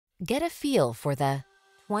Get a feel for the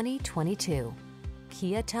 2022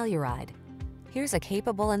 Kia Telluride. Here's a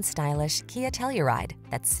capable and stylish Kia Telluride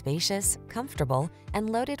that's spacious, comfortable,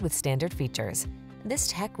 and loaded with standard features. This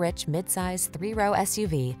tech-rich midsize 3-row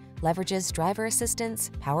SUV leverages driver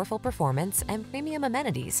assistance, powerful performance, and premium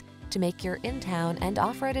amenities to make your in-town and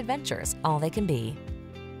off-road adventures all they can be.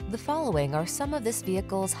 The following are some of this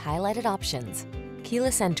vehicle's highlighted options: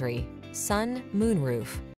 keyless entry, sun,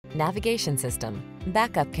 moonroof, navigation system,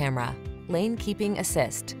 backup camera, lane keeping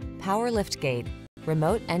assist, power liftgate,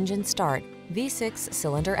 remote engine start, V6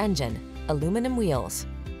 cylinder engine, aluminum wheels,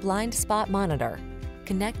 blind spot monitor.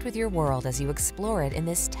 Connect with your world as you explore it in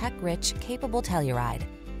this tech-rich, capable Telluride.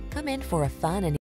 Come in for a fun and